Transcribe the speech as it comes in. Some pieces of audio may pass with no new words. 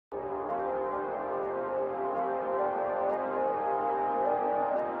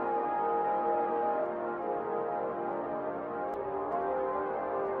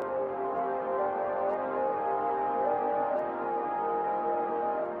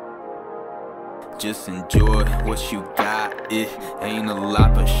Just enjoy what you got. It ain't a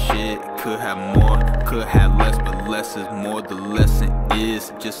lot, but shit could have more, could have less, but less is more. The lesson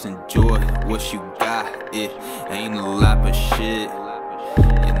is just enjoy what you got. It ain't a lot, but shit,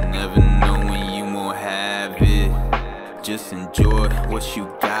 you never know when you won't have it. Just enjoy what you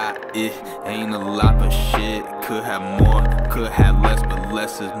got. It ain't a lot, but shit could have more, could have less, but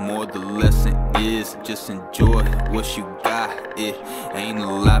less is more. The lesson is just enjoy what you got. It ain't a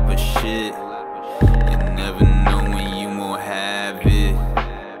lot, but shit, you never know when you won't have it.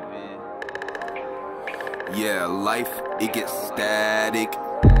 Yeah, life, it gets static,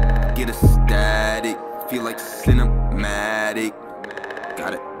 get a static, feel like cinematic.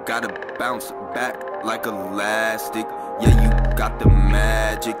 Gotta bounce back like elastic. Yeah, you got the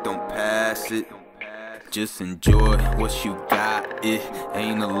magic, don't pass it. Just enjoy what you got. It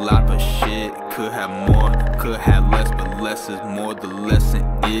ain't a lot, but shit could have more, could have less, but less is more. The lesson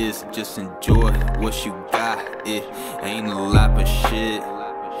is just enjoy what you got. It ain't a lot, but shit,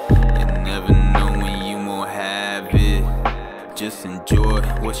 you never know when you won't have it. Just enjoy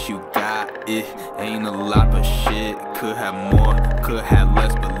what you got. It ain't a lot, but shit could have more, could have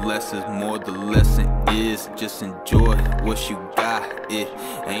less, but less is more. The lesson is just enjoy what you got. It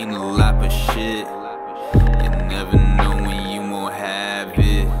ain't a lot, but shit, you never know when you won't have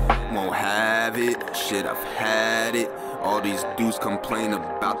it. Won't have it, shit, I've had it. All these dudes complain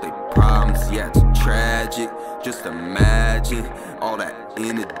about their problems, yeah, it's tragic. Just imagine all that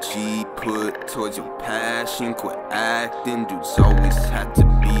energy put towards your passion. Quit acting, dudes always had to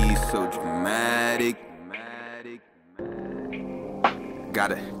be so dramatic.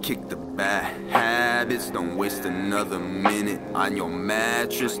 Gotta kick the bad habits. Don't waste another minute on your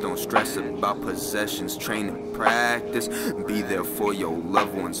mattress. Don't stress about possessions, train and practice. Be there for your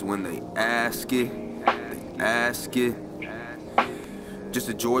loved ones when they ask it. Just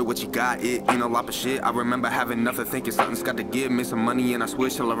enjoy what you got. It ain't a lot of shit. I remember having nothing, thinking something's got to give. Made some money and I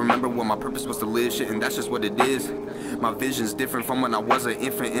switched till I remember what my purpose was to live. Shit, and that's just what it is. My vision's different from when I was an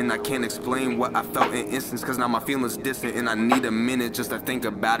infant, and I can't explain what I felt in instance, cause now my feelings distant, and I need a minute just to think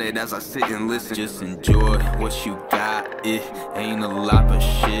about it as I sit and listen. Just enjoy what you got. It ain't a lot, but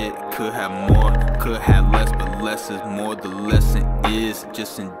shit could have more, could have less, but less is more. The lesson is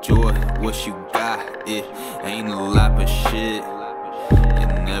just enjoy what you got. It ain't a lot, but shit, you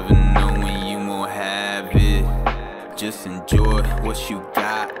never know when you won't have it. Just enjoy what you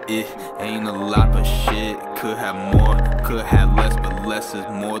got. It ain't a lot, but shit could have more, could have less, but less is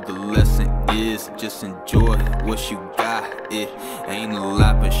more. The lesson is just enjoy what you got. It ain't a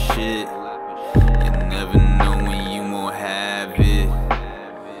lot, but shit, you never know when you won't have it.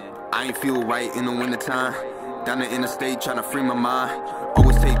 I ain't feel right in the wintertime. Down the interstate trying to free my mind.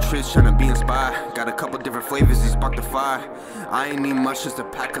 Always take trips trying to be inspired. Got a couple different flavors, he sparked the fire. I ain't need much, just a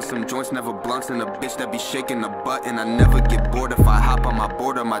pack of some joints, never blunts, and a bitch that be shaking the butt. And I never get bored if I hop on my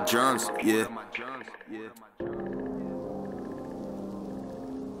board or my drums, yeah.